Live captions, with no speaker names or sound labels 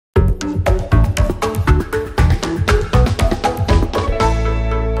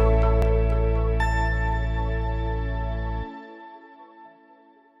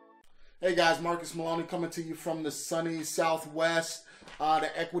Hey guys, Marcus Maloney coming to you from the sunny Southwest,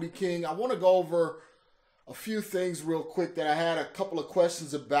 the Equity King. I want to go over a few things real quick that I had a couple of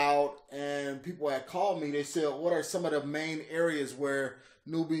questions about, and people had called me. They said, what are some of the main areas where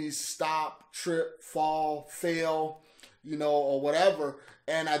newbies stop, trip, fall, fail, or whatever?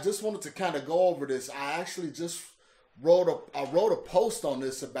 And I just wanted to kind of go over this. I actually just wrote a post on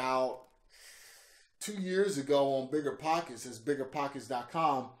this about 2 years ago on Bigger Pockets. It's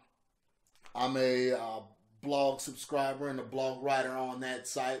biggerpockets.com. I'm a blog subscriber and a blog writer on that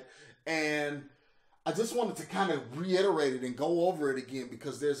site. And I just wanted to kind of reiterate it and go over it again,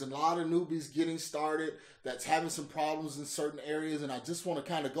 because there's a lot of newbies getting started that's having some problems in certain areas. And I just want to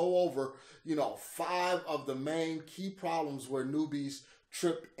kind of go over, 5 of the main key problems where newbies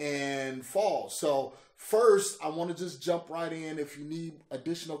trip and fall. So first, I want to just jump right in. If you need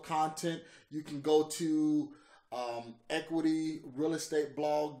additional content, you can go to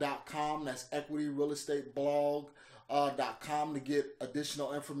equityrealestateblog.com. That's equityrealestateblog.com to get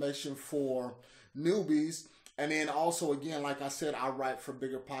additional information for newbies. And then also, again, like I said, I write for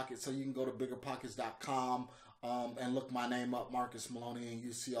Bigger Pockets, so you can go to biggerpockets.com and look my name up, Marcus Maloney, and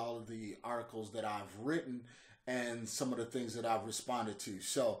you see all of the articles that I've written and some of the things that I've responded to.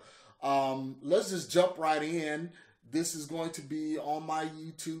 So let's just jump right in. This is going to be on my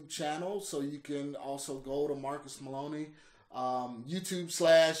YouTube channel, so you can also go to Marcus Maloney,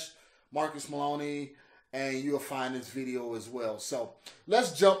 YouTube/Marcus Maloney, and you'll find this video as well. So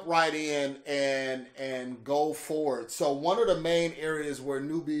let's jump right in and go forward. So one of the main areas where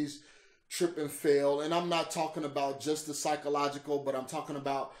newbies trip and fail, and I'm not talking about just the psychological, but I'm talking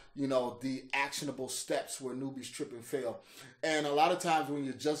about, the actionable steps where newbies trip and fail. And a lot of times when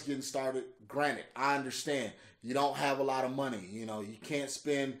you're just getting started, granted, I understand you don't have a lot of money. You can't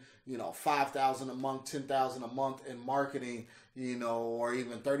spend, $5,000 a month, $10,000 a month in marketing, or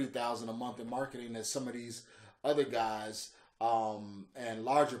even $30,000 a month in marketing as some of these other guys and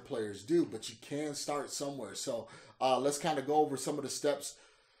larger players do, but you can start somewhere. So let's kind of go over some of the steps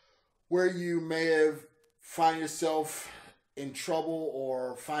where you may have find yourself in trouble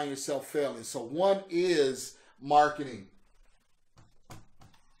or find yourself failing. So one is marketing.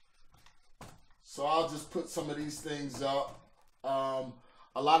 So I'll just put some of these things up.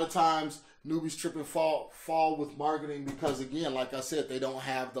 A lot of times newbies trip and fall with marketing because, again, like I said, they don't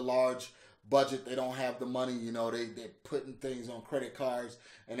have the large budget. They don't have the money. They're putting things on credit cards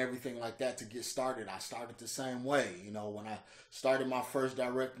and everything like that to get started. I started the same way. When I started my first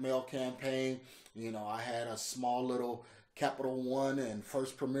direct mail campaign, I had a small little Capital One and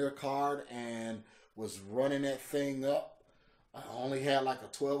First Premier card and was running that thing up. I only had like a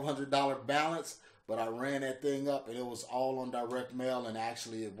 $1,200 balance, but I ran that thing up and it was all on direct mail, and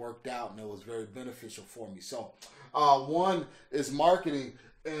actually it worked out and it was very beneficial for me. So one is marketing,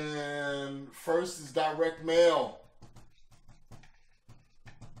 and first is direct mail.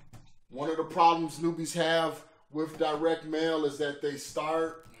 One of the problems newbies have with direct mail is that they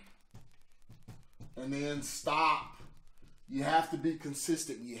start and then stop. You have to be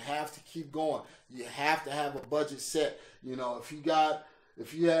consistent. You have to keep going. You have to have a budget set. If you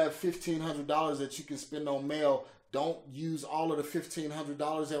have $1,500 that you can spend on mail, don't use all of the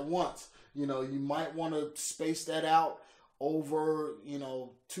 $1,500 at once. You might want to space that out over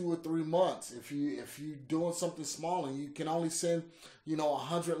 2 or 3 months. If you're doing something small and you can only send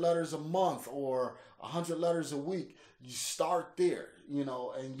 100 letters a month or 100 letters a week, you start there.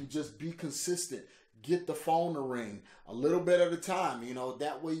 And you just be consistent. Get the phone to ring a little bit at a time.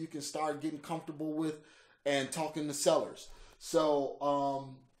 That way you can start getting comfortable with and talking to sellers. So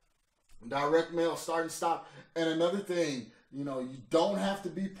direct mail, start and stop. And another thing, you don't have to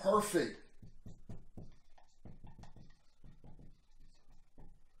be perfect.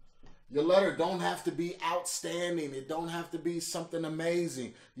 Your letter don't have to be outstanding. It don't have to be something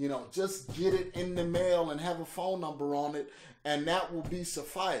amazing. Just get it in the mail and have a phone number on it, and that will be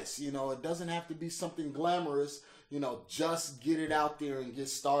suffice. It doesn't have to be something glamorous. Just get it out there and get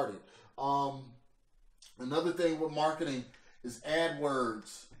started. Another thing with marketing is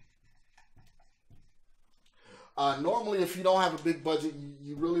AdWords. Normally, if you don't have a big budget,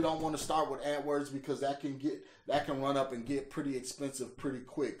 you really don't want to start with AdWords, because that can run up and get pretty expensive pretty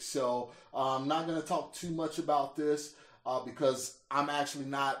quick. So I'm not going to talk too much about this because I'm actually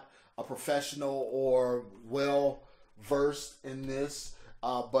not a professional or well versed in this.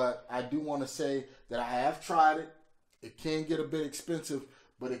 But I do want to say that I have tried it. It can get a bit expensive,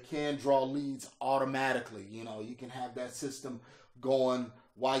 but it can draw leads automatically. You can have that system going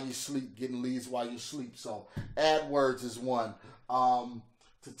while you sleep, getting leads while you sleep. So AdWords is one.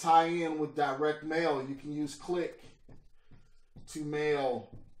 To tie in with direct mail, you can use Click to Mail.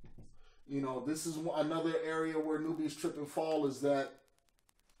 You know, this is another area where newbies trip and fall, is that,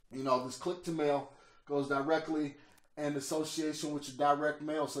 you know, this click to mail goes directly in association with your direct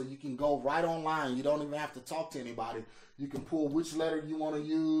mail. So you can go right online. You don't even have to talk to anybody. You can pull which letter you want to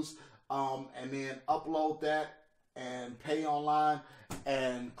use, and then upload that and pay online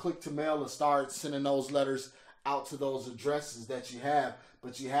and click to mail and start sending those letters out to those addresses that you have.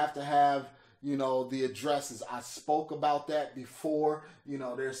 But you have to have, you know, the addresses. I spoke about that before. You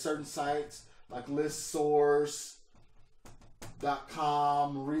know, there's certain sites like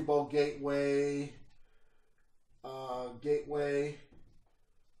listsource.com, Rebo Gateway, gateway.com,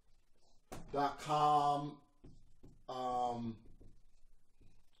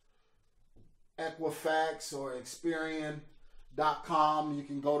 Equifax or Experian.com. You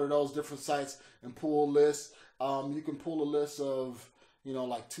can go to those different sites and pull lists. You can pull a list of, you know,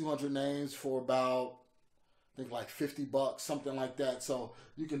 like 200 names for about, I think like $50, something like that. So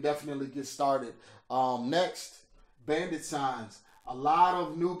you can definitely get started. Next, bandit signs. A lot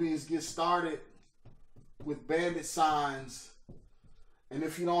of newbies get started with bandit signs. And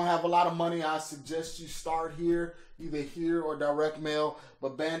if you don't have a lot of money, I suggest you start here, either here or direct mail.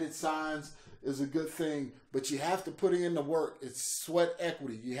 But bandit signs is a good thing, but you have to put in the work. It's sweat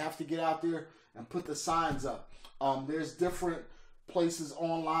equity. You have to get out there and put the signs up. There's different places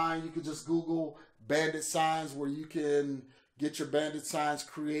online. You could just Google bandit signs where you can get your bandit signs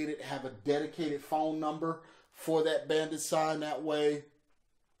created, have a dedicated phone number for that bandit sign. That way,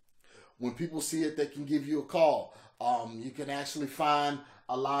 when people see it, they can give you a call. You can actually find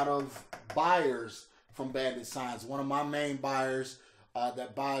a lot of buyers from bandit signs. One of my main buyers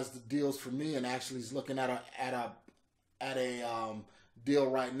that buys the deals for me and actually is looking at a deal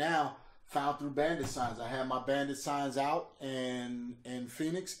right now, found through bandit signs. I had my bandit signs out in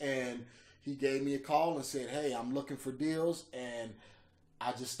Phoenix, and he gave me a call and said, hey, I'm looking for deals. And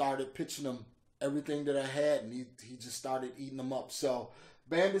I just started pitching him everything that I had, and he just started eating them up. So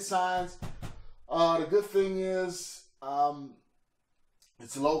bandit signs, the good thing is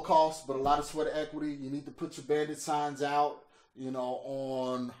it's low cost, but a lot of sweat equity. You need to put your bandit signs out, you know,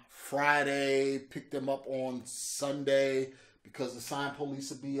 on Friday, pick them up on Sunday, because the sign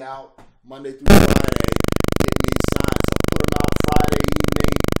police will be out Monday through Friday getting these signs. So put them out Friday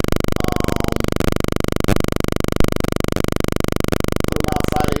evening. Put them out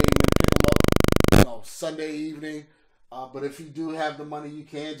Friday evening, pick them up, you know, Sunday evening. But if you do have the money, you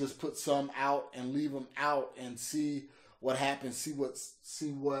can just put some out and leave them out and see what happens. See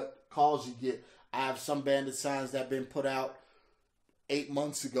what calls you get. I have some bandit signs that have been put out 8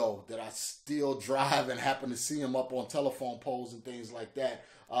 months ago that I still drive and happen to see them up on telephone poles and things like that.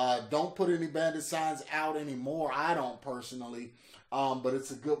 Don't put any bandit signs out anymore. I don't personally, but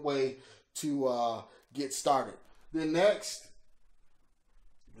it's a good way to get started. Then next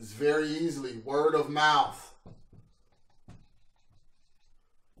is very easily word of mouth.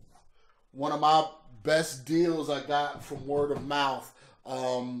 One of my best deals I got from word of mouth.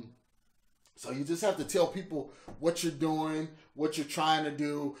 So you just have to tell people what you're doing, what you're trying to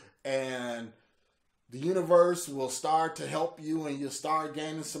do, and the universe will start to help you and you'll start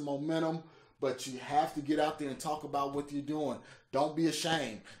gaining some momentum. But you have to get out there and talk about what you're doing. Don't be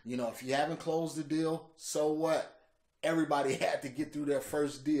ashamed. You know, if you haven't closed the deal, so what? Everybody had to get through their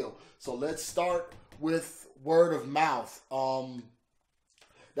first deal. So let's start with word of mouth.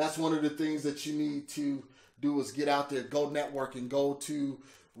 That's one of the things that you need to do, is get out there, go networking, go to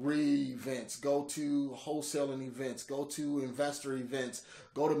events, go to wholesaling events, go to investor events,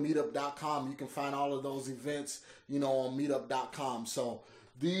 go to meetup.com. You can find all of those events, you know, on meetup.com. So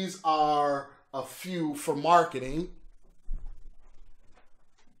these are a few for marketing.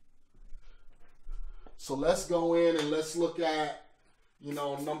 So let's go in and let's look at, you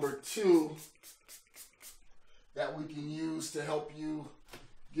know, number 2 that we can use to help you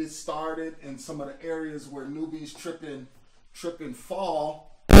get started in some of the areas where newbies trip and fall.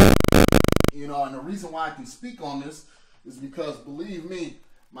 You know, and the reason why I can speak on this is because, believe me,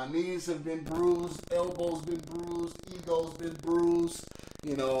 my knees have been bruised, elbows been bruised, ego's been bruised.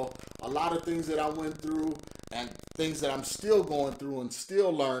 You know, a lot of things that I went through and things that I'm still going through and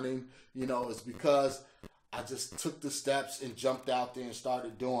still learning, you know, is because I just took the steps and jumped out there and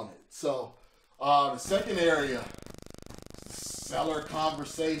started doing it. So the second area, seller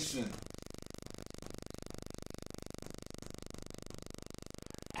conversation.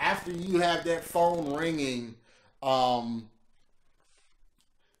 After you have that phone ringing, you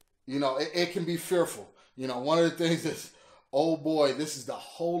know, it can be fearful. You know, one of the things is, oh boy, this is the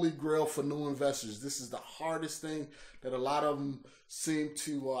holy grail for new investors. This is the hardest thing that a lot of them seem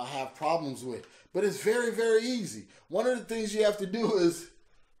to have problems with. But it's very, very easy. One of the things you have to do is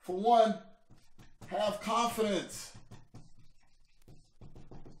For one, have confidence.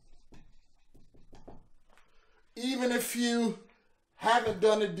 Even if you haven't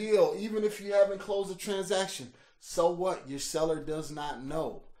done a deal, even if you haven't closed a transaction, so what? Your seller does not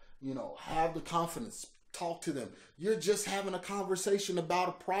know. You know, have the confidence. Talk to them. You're just having a conversation about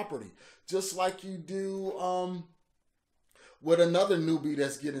a property, just like you do with another newbie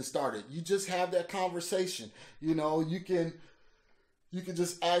that's getting started. You just have that conversation. You know, you can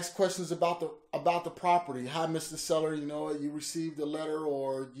just ask questions about the property. Hi, Mr. Seller. You know, you received a letter,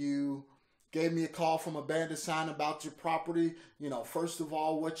 or you gave me a call from a bandit sign about your property. You know, first of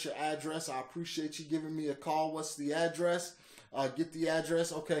all, what's your address? I appreciate you giving me a call. What's the address? Get the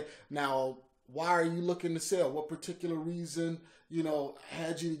address. Okay. Now, why are you looking to sell? What particular reason, you know,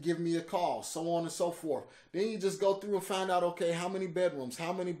 had you to give me a call? So on and so forth. Then you just go through and find out, okay, how many bedrooms,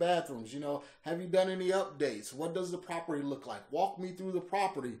 how many bathrooms, you know, have you done any updates? What does the property look like? Walk me through the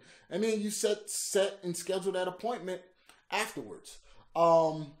property. And then you set and schedule that appointment afterwards.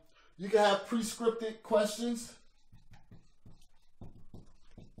 You can have pre-scripted questions.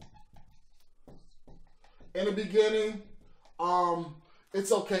 In the beginning,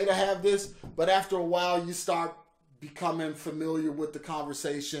 it's okay to have this, but after a while you start becoming familiar with the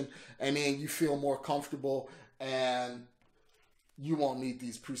conversation, and then you feel more comfortable and you won't need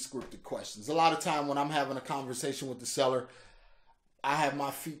these pre-scripted questions. A lot of time when I'm having a conversation with the seller, I have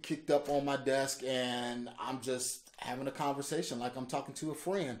my feet kicked up on my desk and I'm just having a conversation like I'm talking to a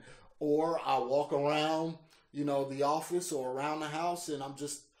friend. Or I walk around, you know, the office or around the house and I'm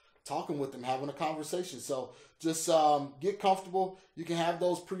just talking with them, having a conversation. So just get comfortable. You can have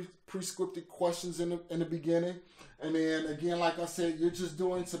those pre-scripted questions in the beginning. And then again, like I said, you're just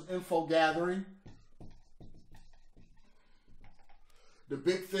doing some info gathering. The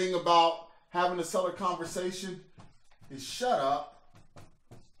big thing about having a seller conversation is shut up.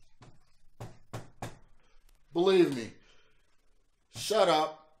 Believe me, shut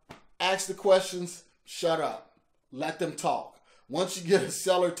up. Ask the questions, shut up. Let them talk. Once you get a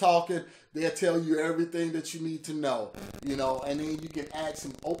seller talking, they'll tell you everything that you need to know. You know, and then you can ask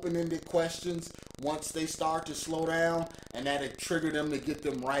some open-ended questions once they start to slow down, and that'll trigger them to get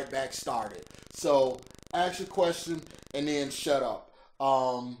them right back started. So ask your question and then shut up.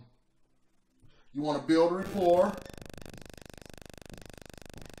 You want to build rapport.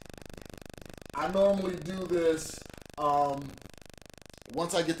 I normally do this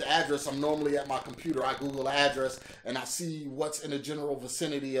once I get the address. I'm normally at my computer. I Google the address and I see what's in the general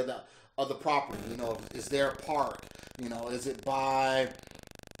vicinity of the property. You know, is there a park? You know, is it by,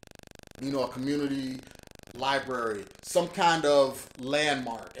 you know, a community library, some kind of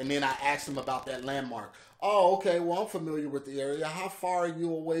landmark? And then I ask them about that landmark. Oh, okay, well, I'm familiar with the area. How far are you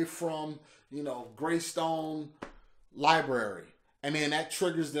away from, you know, Greystone Library? And then that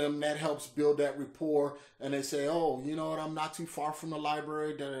triggers them. That helps build that rapport. And they say, oh, you know what? I'm not too far from the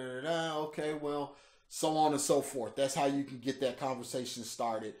library. Da, da, da, da. Okay, well, so on and so forth. That's how you can get that conversation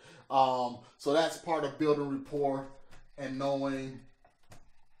started. So that's part of building rapport and knowing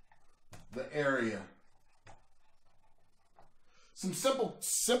the area. Some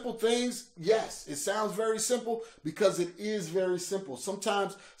simple things. Yes, it sounds very simple because it is very simple.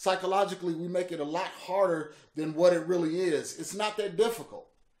 Sometimes psychologically we make it a lot harder than what it really is. It's not that difficult.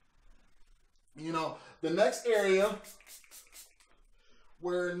 You know, the next area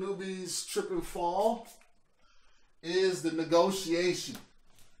where newbies trip and fall is the negotiation.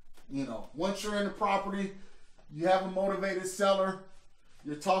 You know, once you're in the property, you have a motivated seller,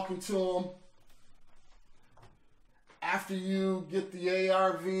 you're talking to them. After you get the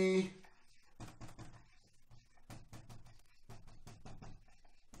ARV,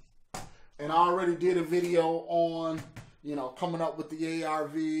 and I already did a video on, you know, coming up with the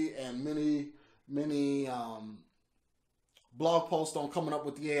ARV and many blog posts on coming up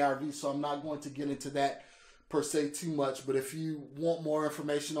with the ARV, so I'm not going to get into that per se too much. But if you want more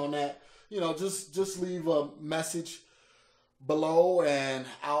information on that, you know, just leave a message below and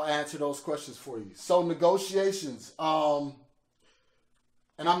I'll answer those questions for you. So negotiations, and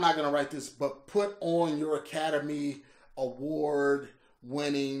I'm not going to write this, but put on your Academy award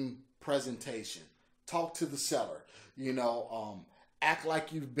winning presentation. Talk to the seller, you know, act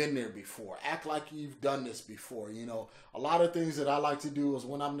like you've been there before, act like you've done this before. You know, a lot of things that I like to do is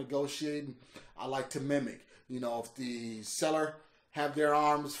when I'm negotiating, I like to mimic. You know, if the seller have their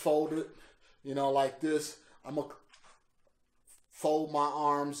arms folded, you know, like this, I'm going to fold my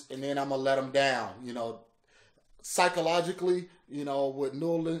arms and then I'm going to let them down. You know, psychologically, you know, with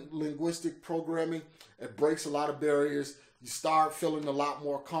neuro-linguistic programming, it breaks a lot of barriers. You start feeling a lot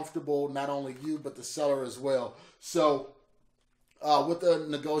more comfortable, not only you, but the seller as well. So with the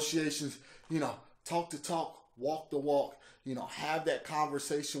negotiations, talk the talk, walk the walk, have that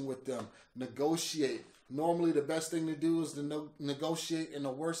conversation with them, negotiate. Normally the best thing to do is to negotiate in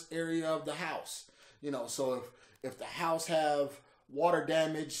the worst area of the house. So if the house have water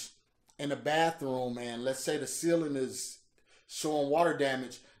damage in the bathroom, and let's say the ceiling is showing water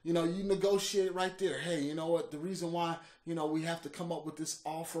damage, you negotiate right there. Hey, you know what? The reason why, we have to come up with this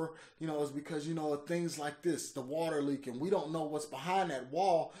offer, is because, things like this, the water leaking, we don't know what's behind that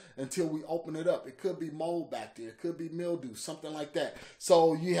wall until we open it up. It could be mold back there. It could be mildew, something like that.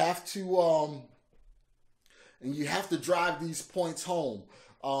 So you have to, drive these points home.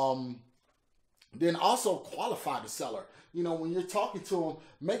 Then also qualify the seller. When you're talking to them,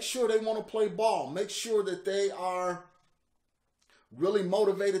 make sure they want to play ball. Make sure that they are really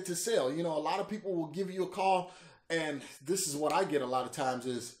motivated to sell. A lot of people will give you a call, and this is what I get a lot of times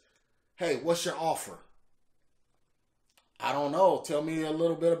is, hey, what's your offer? I don't know. Tell me a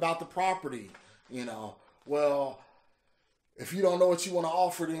little bit about the property. Well, if you don't know what you want to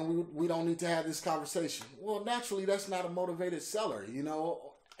offer, then we don't need to have this conversation. Well, naturally, that's not a motivated seller,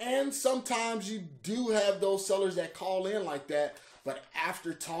 And sometimes you do have those sellers that call in like that, but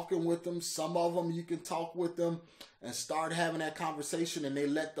after talking with them, some of them you can talk with them and start having that conversation, and they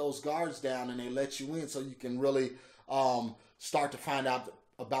let those guards down and they let you in, so you can really start to find out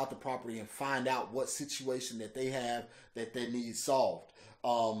about the property and find out what situation that they have that they need solved.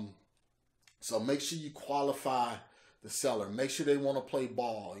 So make sure you qualify the seller. Make sure they want to play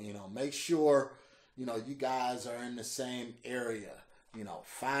ball. Make sure you guys are in the same area.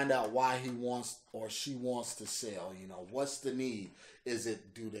 Find out why he wants or she wants to sell. What's the need? Is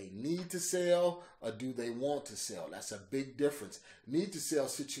it, do they need to sell or do they want to sell? That's a big difference. Need to sell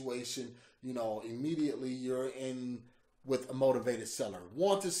situation, immediately you're in with a motivated seller.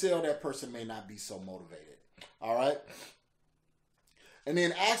 Want to sell, that person may not be so motivated. All right. And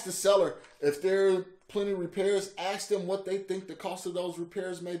then ask the seller if there are plenty of repairs. Ask them what they think the cost of those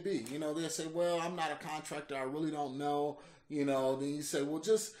repairs may be. They'll say, well, I'm not a contractor. I really don't know. Then you say, well,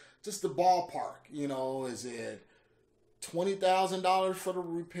 just the ballpark, is it $20,000 for the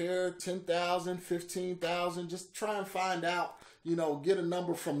repair, $10,000, $15,000? Just try and find out, get a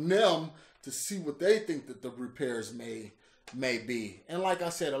number from them to see what they think that the repairs may be. And like I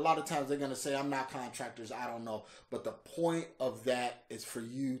said, a lot of times they're going to say, I'm not contractors, I don't know. But the point of that is for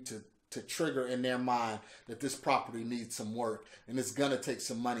you to trigger in their mind that this property needs some work and it's going to take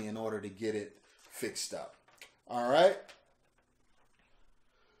some money in order to get it fixed up. All right.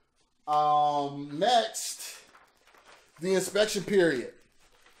 Next, the inspection period.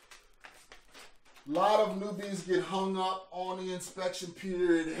 A lot of newbies get hung up on the inspection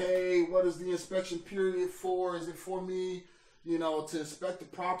period. Hey, what is the inspection period for? Is it for me, to inspect the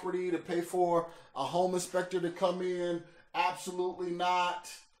property, to pay for a home inspector to come in? Absolutely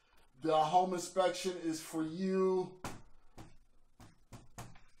not. The home inspection is for you.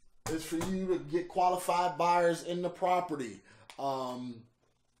 It's for you to get qualified buyers in the property.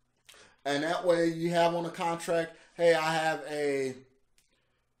 And that way you have on a contract, hey, I have a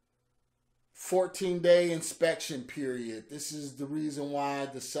 14-day inspection period. This is the reason why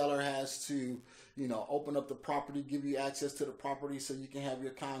the seller has to, open up the property, give you access to the property so you can have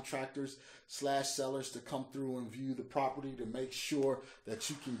your contractors / sellers to come through and view the property to make sure that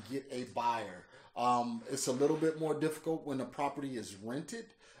you can get a buyer. It's a little bit more difficult when the property is rented.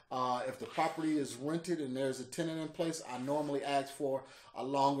 If the property is rented and there's a tenant in place, I normally ask for a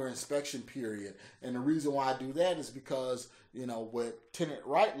longer inspection period. And the reason why I do that is because, with tenant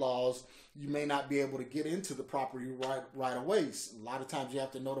right laws, you may not be able to get into the property right away. A lot of times you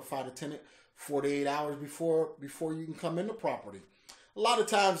have to notify the tenant 48 hours before you can come in the property. A lot of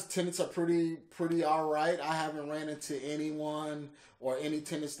times tenants are pretty all right. I haven't ran into anyone or any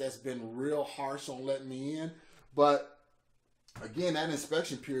tenants that's been real harsh on letting me in. But again, that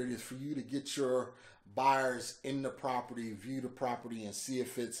inspection period is for you to get your buyers in the property, view the property, and see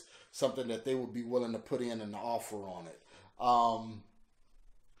if it's something that they would be willing to put in an offer on it.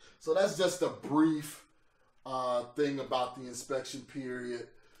 So that's just a brief thing about the inspection period.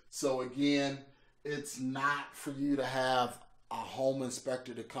 So again, it's not for you to have a home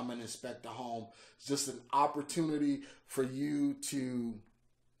inspector to come and inspect the home. It's just an opportunity for you to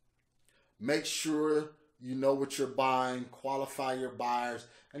make sure you know what you're buying, qualify your buyers,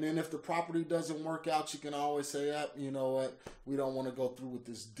 and then if the property doesn't work out, you can always say, yep, you know what, we don't want to go through with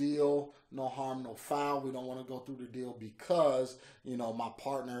this deal. No harm, no foul. We don't want to go through the deal because, my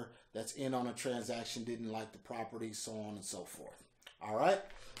partner that's in on a transaction didn't like the property, so on and so forth. All right?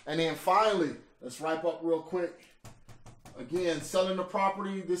 And then finally, let's wrap up real quick. Again, selling the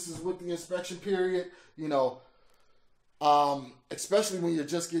property, this is with the inspection period. Especially when you're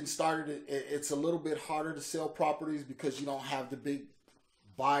just getting started, it's a little bit harder to sell properties because you don't have the big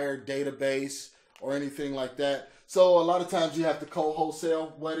buyer database or anything like that. So a lot of times you have to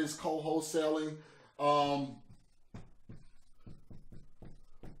co-wholesale. What is co-wholesaling?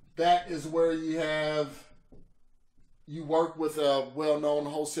 That is where you work with a well-known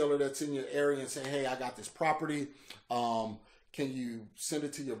wholesaler that's in your area and say, hey, I got this property. Can you send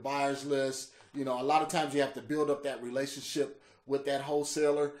it to your buyers list? You know, a lot of times you have to build up that relationship with that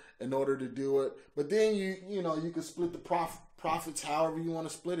wholesaler in order to do it. But then you can split the profits however you want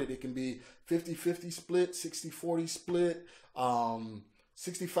to split it. It can be 50-50 split, 60-40 split,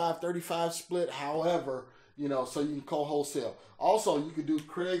 65-35 split, however, so you can co-wholesale. Also, you could do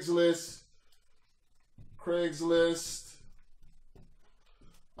Craigslist,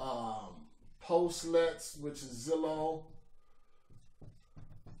 Postlets, which is Zillow,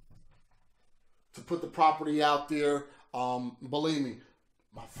 to put the property out there. Believe me,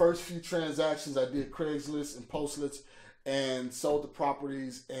 my first few transactions, I did Craigslist and Postlets and sold the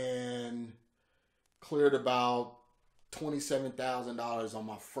properties and cleared about $27,000 on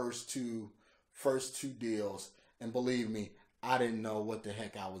my first two deals. And believe me, I didn't know what the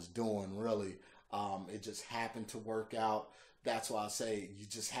heck I was doing, really. It just happened to work out. That's why I say you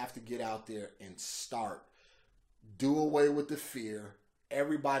just have to get out there and start. Do away with the fear.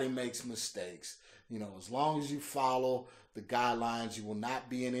 Everybody makes mistakes. As long as you follow the guidelines, you will not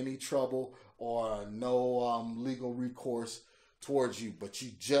be in any trouble or no legal recourse towards you. But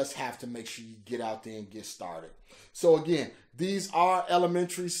you just have to make sure you get out there and get started. So again, these are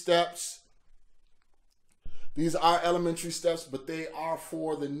elementary steps. These are elementary steps, but they are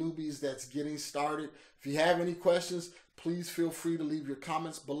for the newbies that's getting started. If you have any questions, please feel free to leave your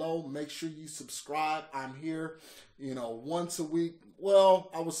comments below. Make sure you subscribe. I'm here, once a week.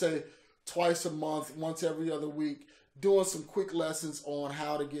 Well, I would say twice a month, once every other week, doing some quick lessons on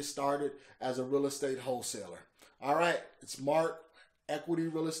how to get started as a real estate wholesaler. All right, it's Mark,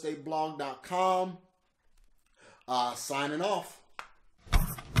 equityrealestateblog.com, signing off.